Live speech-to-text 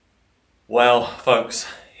Well, folks,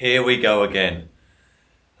 here we go again.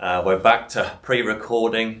 We're back to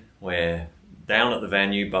pre-recording. We're down at the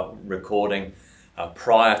venue, but recording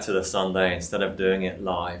prior to the Sunday instead of doing it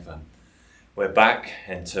live. We're back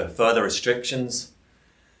into further restrictions.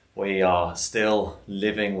 We are still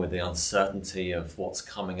living with the uncertainty of what's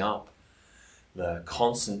coming up, the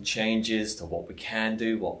constant changes to what we can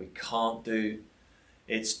do, what we can't do.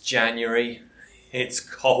 It's January, it's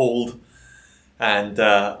cold, and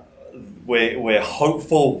we're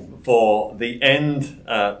hopeful for the end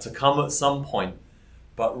to come at some point.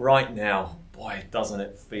 But right now, boy, doesn't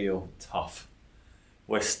it feel tough.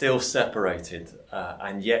 We're still separated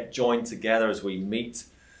and yet joined together as we meet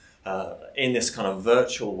in this kind of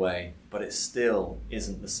virtual way, but it still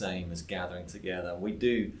isn't the same as gathering together. We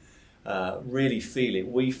do really feel it.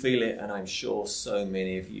 We feel it, and I'm sure so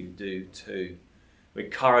many of you do too. We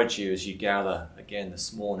encourage you as you gather again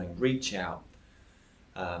this morning, reach out.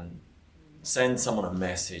 Send someone a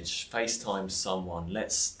message, FaceTime someone.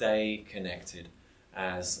 Let's stay connected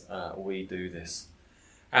as we do this.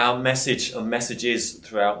 Our messages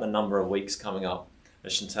throughout the number of weeks coming up,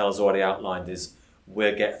 as Chantel has already outlined, is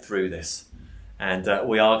we'll get through this. And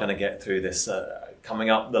we are going to get through this. Coming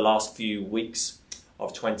up the last few weeks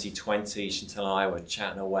of 2020, Chantel and I were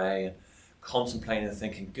chatting away and contemplating and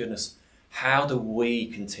thinking, goodness, how do we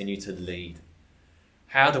continue to lead?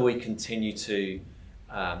 How do we continue to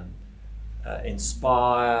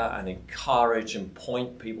inspire and encourage and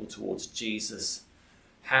point people towards Jesus?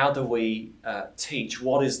 How do we teach?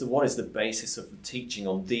 What is the basis of the teaching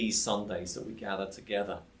on these Sundays that we gather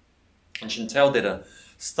together? And Chantel did a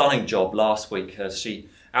stunning job last week as she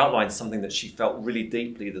outlined something that she felt really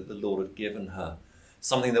deeply that the Lord had given her.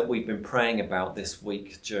 Something that we've been praying about this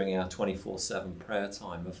week during our 24/7 prayer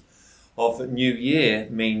time of New Year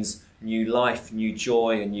means new life, new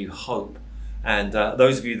joy and new hope. And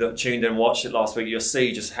those of you that tuned in and watched it last week, you'll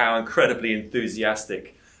see just how incredibly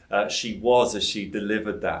enthusiastic she was as she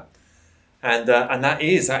delivered that. And that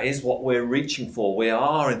is what we're reaching for. We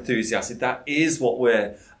are enthusiastic. That is what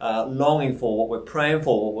we're longing for, what we're praying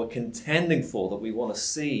for, what we're contending for, that we want to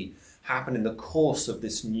see happen in the course of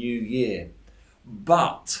this new year.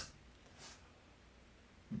 But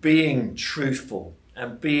being truthful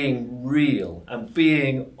and being real and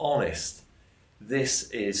being honest, this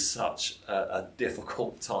is such a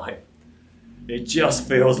difficult time. It just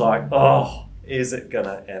feels like, oh, is it going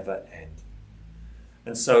to ever end?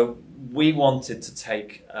 And so we wanted to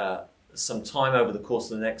take some time over the course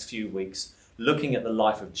of the next few weeks looking at the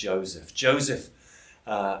life of Joseph. Joseph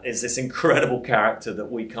is this incredible character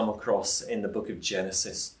that we come across in the book of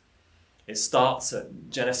Genesis. It starts at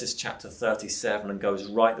Genesis chapter 37 and goes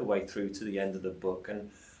right the way through to the end of the book. And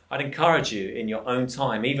I'd encourage you in your own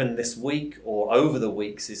time, even this week or over the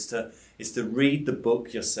weeks, is to read the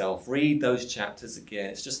book yourself. Read those chapters again.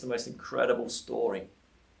 It's just the most incredible story.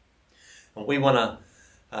 And we want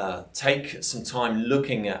to take some time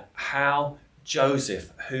looking at how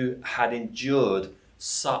Joseph, who had endured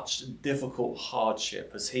such difficult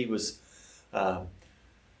hardship as he was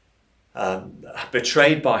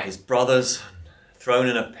betrayed by his brothers, thrown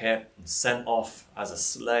in a pit and sent off as a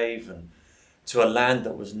slave and to a land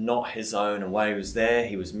that was not his own, and while he was there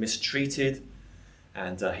he was mistreated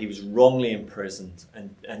and he was wrongly imprisoned,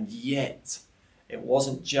 and yet it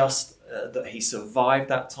wasn't just that he survived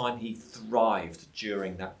that time, he thrived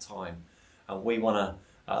during that time. And we want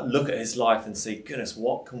to look at his life and see, goodness,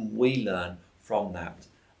 what can we learn from that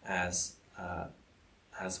as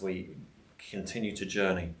we continue to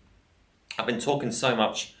journey. I've been talking so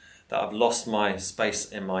much that I've lost my space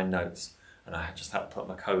in my notes, and I just had to put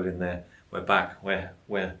my code in there. We're back. We're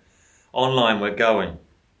online. We're going.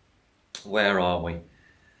 Where are we?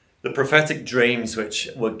 The prophetic dreams which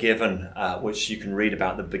were given, which you can read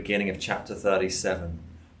about at the beginning of chapter 37,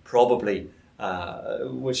 probably,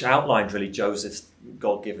 which outlined really Joseph's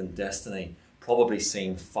God-given destiny, probably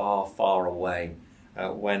seemed far, far away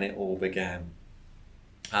when it all began.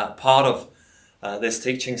 Part of this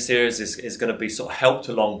teaching series is going to be sort of helped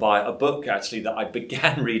along by a book actually that I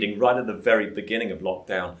began reading right at the very beginning of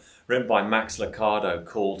lockdown, written by Max Lucado,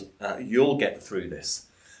 called You'll Get Through This.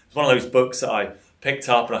 It's one of those books that I picked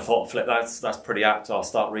up and I thought, flip, that's pretty apt, I'll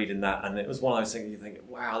start reading that. And it was one of those things you think,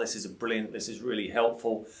 wow, this is brilliant, this is really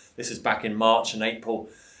helpful. This is back in March and April.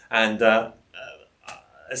 And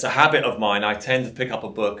it's a habit of mine. I tend to pick up a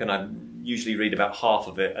book and I usually read about half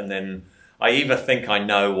of it, and then I either think I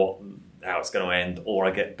know how it's going to end, or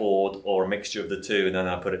I get bored, or a mixture of the two, and then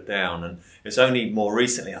I put it down. And it's only more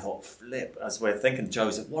recently I thought, flip, as we're thinking,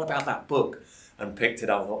 Joseph, what about that book? And picked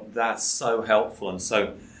it up. I thought, that's so helpful. And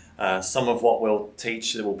so Some of what we'll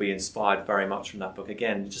teach will be inspired very much from that book.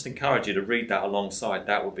 Again, just encourage you to read that alongside.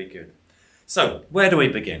 That would be good. So, where do we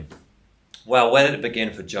begin? Well, where did it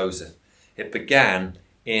begin for Joseph? It began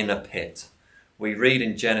in a pit. We read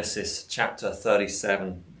in Genesis chapter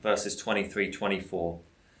 37, verses 23-24.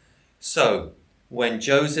 So, when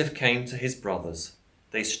Joseph came to his brothers,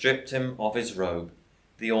 they stripped him of his robe,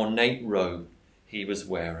 the ornate robe he was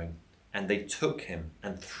wearing, and they took him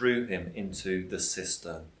and threw him into the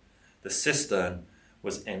cistern. The cistern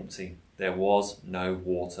was empty. There was no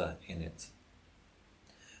water in it.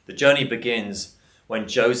 The journey begins when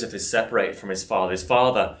Joseph is separated from his father. His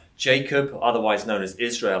father, Jacob, otherwise known as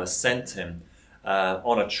Israel, has sent him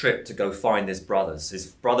on a trip to go find his brothers. His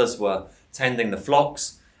brothers were tending the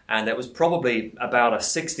flocks, and it was probably about a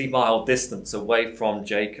 60-mile distance away from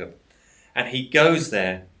Jacob. And he goes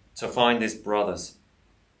there to find his brothers.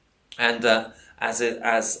 And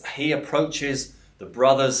as he approaches, the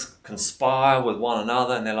brothers conspire with one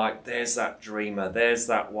another, and they're like, there's that dreamer, there's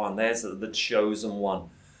that one, there's the chosen one.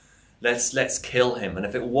 Let's kill him. And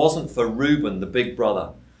if it wasn't for Reuben, the big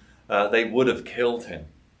brother, they would have killed him.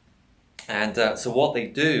 And so what they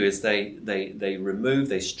do is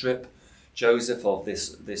they strip Joseph of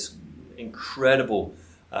this incredible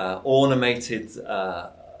ornamented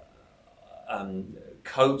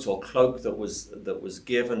coat or cloak that was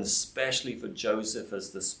given especially for Joseph as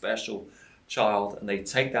the special child, and they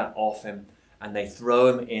take that off him and they throw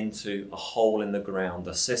him into a hole in the ground,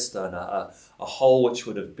 a cistern, a hole which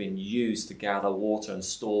would have been used to gather water and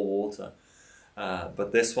store water.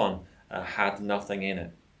 But this one had nothing in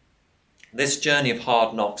it. This journey of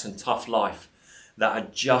hard knocks and tough life that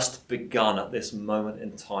had just begun at this moment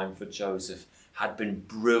in time for Joseph had been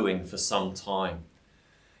brewing for some time.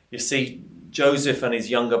 You see, Joseph and his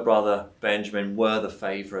younger brother Benjamin were the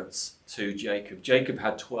favourites to Jacob. Jacob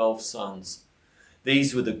had 12 sons.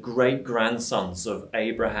 These were the great-grandsons of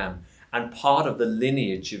Abraham and part of the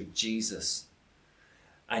lineage of Jesus.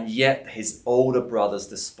 And yet his older brothers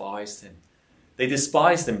despised him. They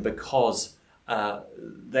despised him because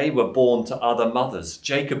they were born to other mothers.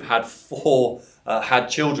 Jacob had had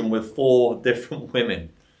children with 4 different women.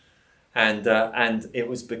 And it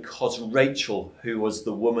was because Rachel, who was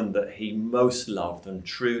the woman that he most loved and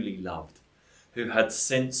truly loved, who had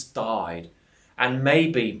since died, and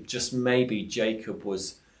maybe, just maybe, Jacob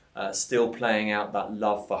was still playing out that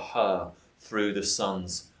love for her through the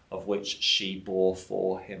sons of which she bore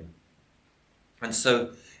for him. And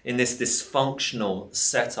so in this dysfunctional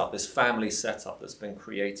setup, this family setup that's been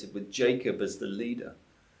created with Jacob as the leader,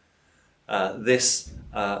 this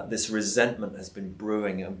resentment has been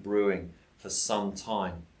brewing and brewing for some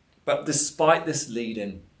time. But despite this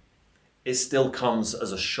leading, it still comes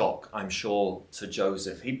as a shock, I'm sure, to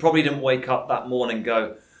Joseph. He probably didn't wake up that morning and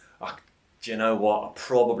go, oh, do you know what? I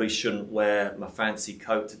probably shouldn't wear my fancy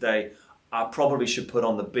coat today. I probably should put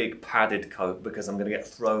on the big padded coat because I'm going to get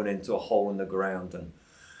thrown into a hole in the ground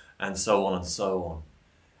and so on and so on.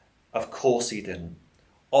 Of course he didn't.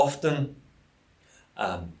 Often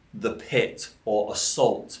the pit or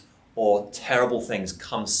assault or terrible things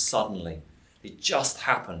come suddenly. They just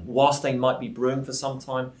happen. Whilst they might be brewing for some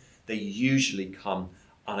time, they usually come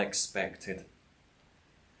unexpected.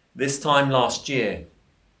 This time last year,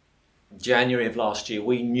 January of last year,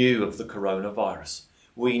 we knew of the coronavirus.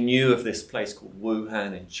 We knew of this place called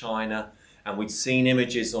Wuhan in China, and we'd seen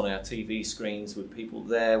images on our TV screens with people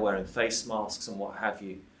there wearing face masks and what have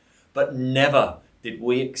you. But never did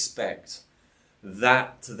we expect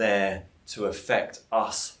that there to affect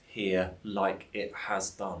us here like it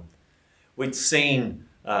has done. We'd seen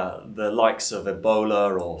the likes of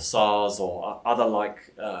Ebola or SARS or other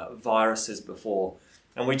like viruses before,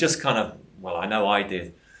 and we just kind of, well, I know I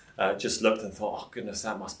did, just looked and thought, oh goodness,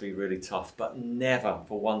 that must be really tough, but never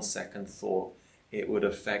for 1 second thought it would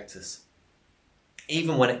affect us.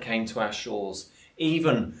 Even when it came to our shores,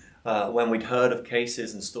 even when we'd heard of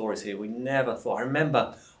cases and stories here, we never thought. I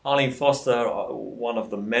remember Arlene Foster, one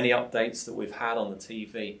of the many updates that we've had on the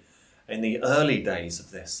TV in the early days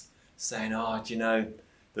of this, saying, oh, do you know,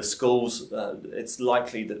 the schools, it's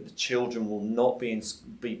likely that the children will not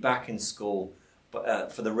be back in school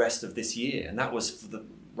for the rest of this year. And that was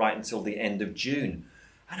right until the end of June.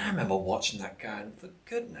 And I remember watching that going, for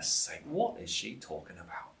goodness sake, what is she talking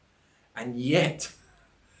about? And yet,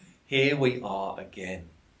 here we are again.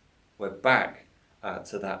 We're back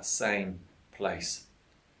to that same place.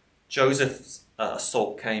 Joseph's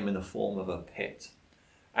assault came in the form of a pit.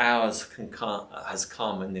 Ours has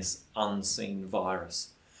come in this unseen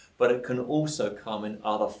virus, but it can also come in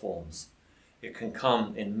other forms. It can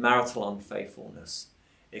come in marital unfaithfulness.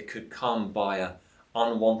 It could come by an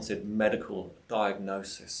unwanted medical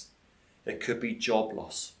diagnosis. It could be job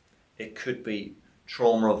loss. It could be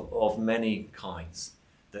trauma of many kinds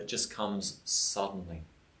that just comes suddenly.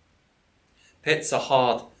 Pits are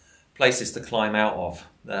hard places to climb out of.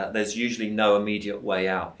 There's usually no immediate way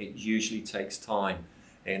out. It usually takes time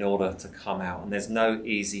in order to come out, and there's no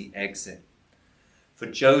easy exit. For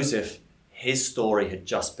Joseph, his story had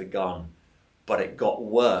just begun, but it got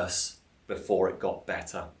worse before it got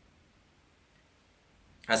better.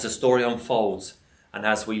 As the story unfolds, and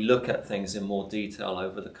as we look at things in more detail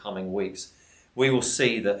over the coming weeks, we will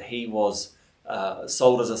see that he was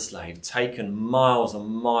sold as a slave, taken miles and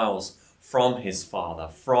miles from his father,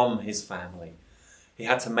 from his family. He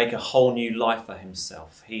had to make a whole new life for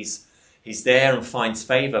himself. He's there and finds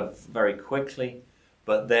favour very quickly,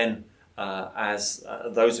 but then as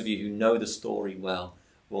those of you who know the story well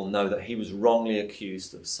will know that he was wrongly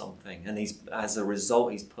accused of something, and as a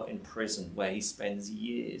result he's put in prison where he spends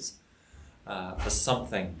years for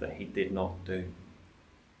something that he did not do.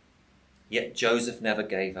 Yet Joseph never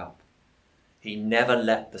gave up. He never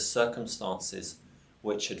let the circumstances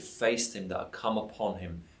which had faced him, that had come upon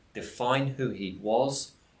him, define who he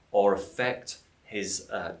was or affect his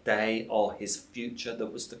day or his future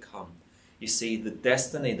that was to come. You see, the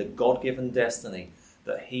destiny, the God-given destiny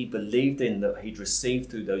that he believed in, that he'd received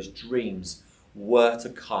through those dreams, were to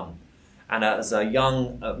come. And as a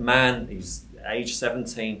young man, he's age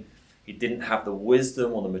 17, he didn't have the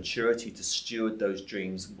wisdom or the maturity to steward those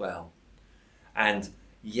dreams well. And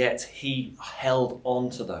yet he held on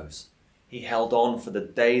to those. He held on for the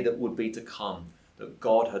day that would be to come, that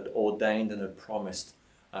God had ordained and had promised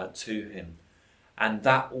to him. And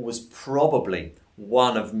that was probably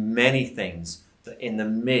one of many things that in the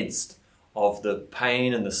midst of the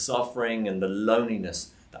pain and the suffering and the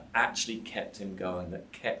loneliness that actually kept him going,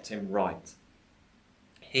 that kept him right.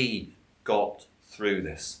 He got through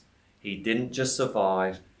this. He didn't just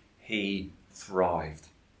survive, he thrived.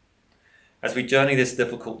 As we journey this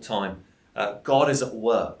difficult time, God is at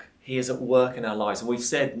work. He is at work in our lives. And we've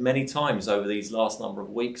said many times over these last number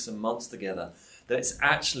of weeks and months together that it's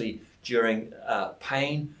actually during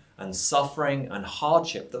pain and suffering and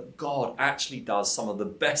hardship that God actually does some of the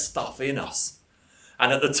best stuff in us.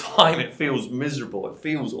 And at the time it feels miserable, it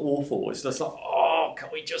feels awful. It's just like, oh, can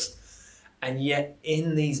we just... And yet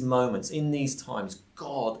in these moments, in these times,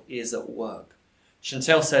 God is at work.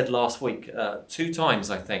 Chantel said last week, 2 times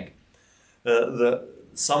I think, that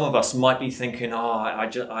some of us might be thinking, I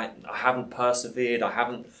haven't persevered, I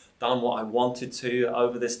haven't done what I wanted to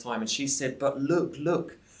over this time. And she said, but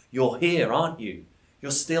look, you're here, aren't you? You're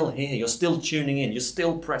still here, you're still tuning in, you're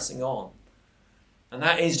still pressing on. And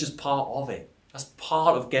that is just part of it. That's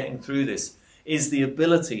part of getting through this, is the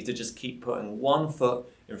ability to just keep putting one foot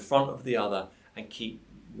in front of the other and keep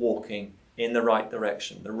walking in the right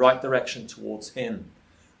direction towards him,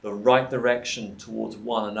 the right direction towards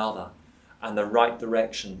one another, and the right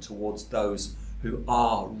direction towards those who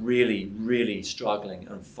are really, really struggling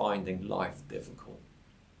and finding life difficult.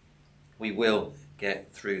 We will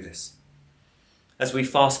get through this. As we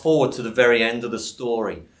fast forward to the very end of the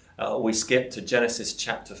story, we skip to Genesis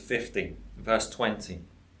chapter 50, verse 20.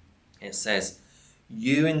 It says,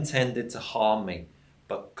 "You intended to harm me,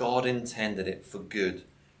 but God intended it for good,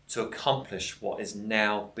 to accomplish what is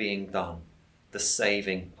now being done, the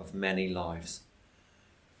saving of many lives."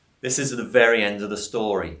 This is at the very end of the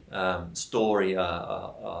story.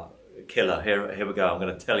 Killer. Here we go. I'm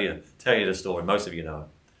going to tell you the story. Most of you know it.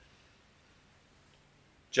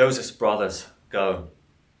 Joseph's brothers go,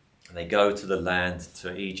 and they go to the land,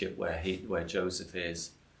 to Egypt, where Joseph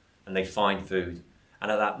is, and they find food. And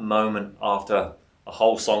at that moment, after a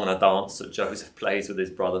whole song and a dance that Joseph plays with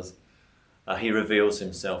his brothers, he reveals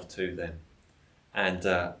himself to them.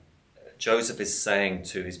 And Joseph is saying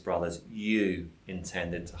to his brothers, you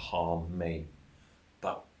intended to harm me,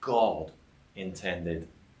 but God intended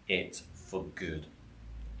it for good.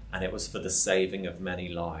 And it was for the saving of many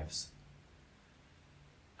lives.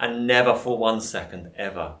 And never for 1 second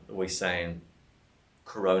ever are we saying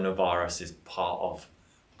coronavirus is part of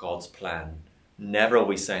God's plan. Never are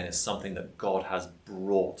we saying it's something that God has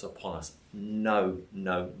brought upon us. No.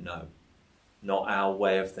 Not our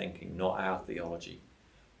way of thinking, not our theology.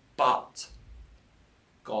 But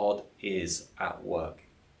God is at work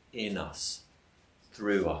in us,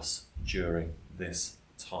 through us, during this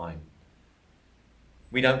time.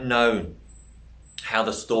 We don't know how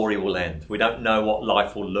the story will end. We don't know what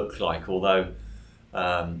life will look like, although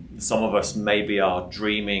some of us maybe are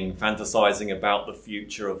dreaming, fantasizing about the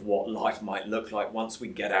future of what life might look like once we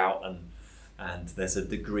get out and there's a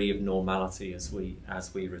degree of normality as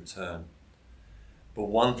we return. But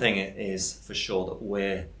one thing is for sure, that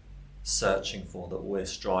we're searching for, that we're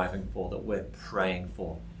striving for, that we're praying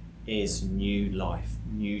for, is new life,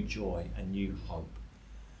 new joy, and new hope.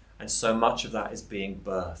 And so much of that is being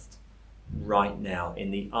birthed right now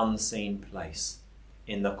in the unseen place,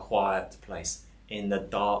 in the quiet place, in the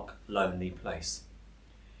dark, lonely place.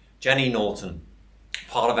 Jenny Norton,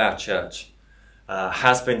 part of our church,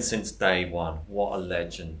 has been since day one. What a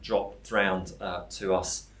legend. Dropped round to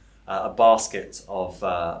us a basket of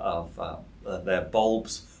their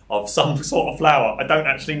bulbs of some sort of flower. I don't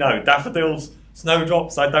actually know. Daffodils,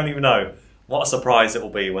 snowdrops, I don't even know. What a surprise it will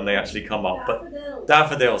be when they actually come up. But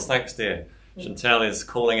daffodils, thanks dear. Chantel is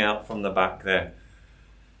calling out from the back there.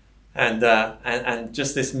 And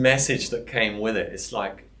just this message that came with it, it's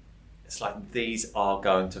like these are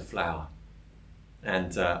going to flower.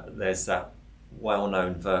 And there's that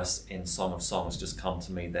well-known verse in Song of Songs just come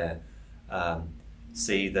to me there.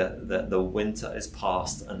 See that the winter is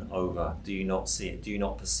past and over. Do you not see it? Do you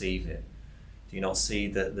not perceive it? Do you not see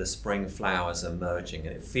the spring flowers emerging?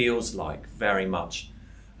 And it feels like very much,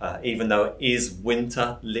 even though it is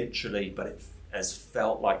winter literally, but it has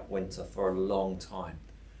felt like winter for a long time.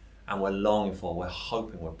 And we're longing for, we're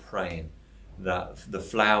hoping, we're praying that the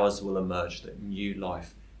flowers will emerge, that new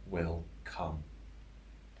life will come.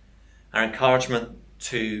 Our encouragement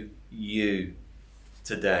to you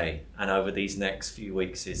today and over these next few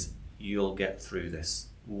weeks is you'll get through this.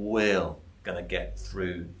 We're going to get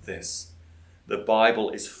through this. The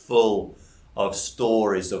Bible is full of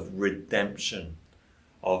stories of redemption,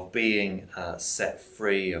 of being set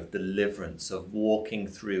free, of deliverance, of walking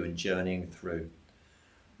through and journeying through.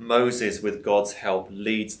 Moses, with God's help,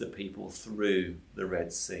 leads the people through the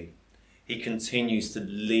Red Sea. He continues to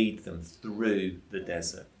lead them through the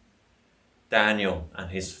desert. Daniel and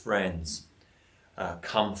his friends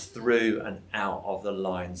come through and out of the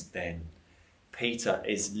lion's den. Peter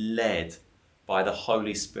is led by the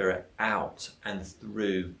Holy Spirit out and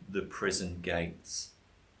through the prison gates.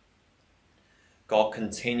 God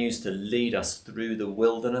continues to lead us through the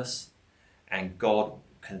wilderness, and God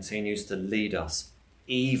continues to lead us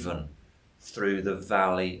even through the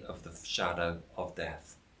valley of the shadow of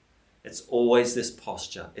death. It's always this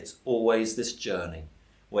posture. It's always this journey.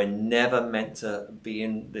 We're never meant to be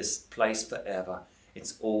in this place forever.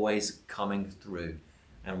 It's always coming through,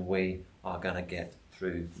 and we are going to get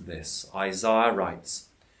through this. Isaiah writes,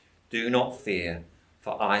 "Do not fear,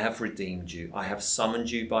 for I have redeemed you. I have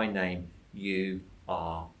summoned you by name. You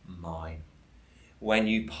are mine. When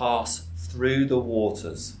you pass through the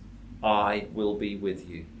waters, I will be with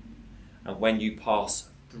you. And when you pass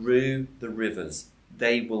through the rivers,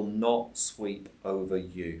 they will not sweep over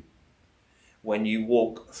you. When you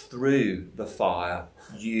walk through the fire,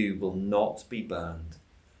 you will not be burned.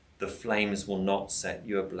 The flames will not set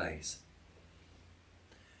you ablaze."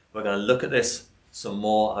 We're going to look at this some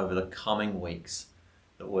more over the coming weeks,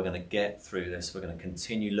 that we're going to get through this. We're going to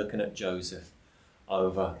continue looking at Joseph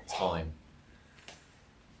over time.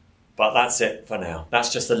 But that's it for now.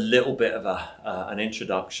 That's just a little bit of an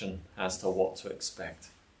introduction as to what to expect.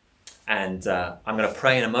 And I'm going to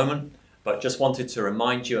pray in a moment, but just wanted to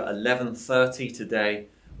remind you at 11:30 today,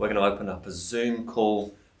 we're going to open up a Zoom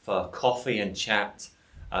call for coffee and chat.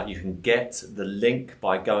 You can get the link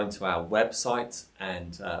by going to our website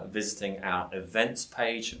and visiting our events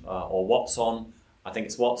page or What's On. I think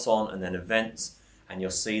it's What's On and then events, and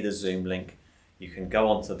you'll see the Zoom link. You can go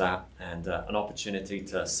onto that, and an opportunity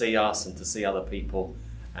to see us and to see other people,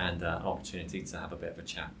 and an opportunity to have a bit of a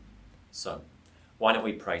chat. So why don't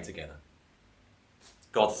we pray together?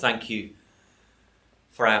 God, thank you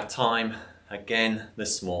for our time again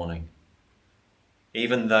this morning.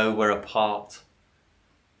 Even though we're apart,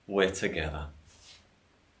 we're together.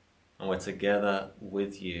 And we're together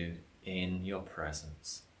with you in your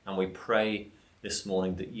presence. And we pray this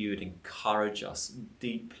morning that you would encourage us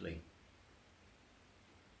deeply,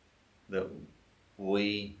 that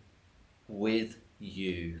we, with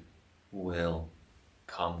you, will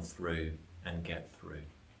come through and get through.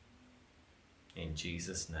 In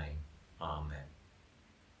Jesus' name, amen.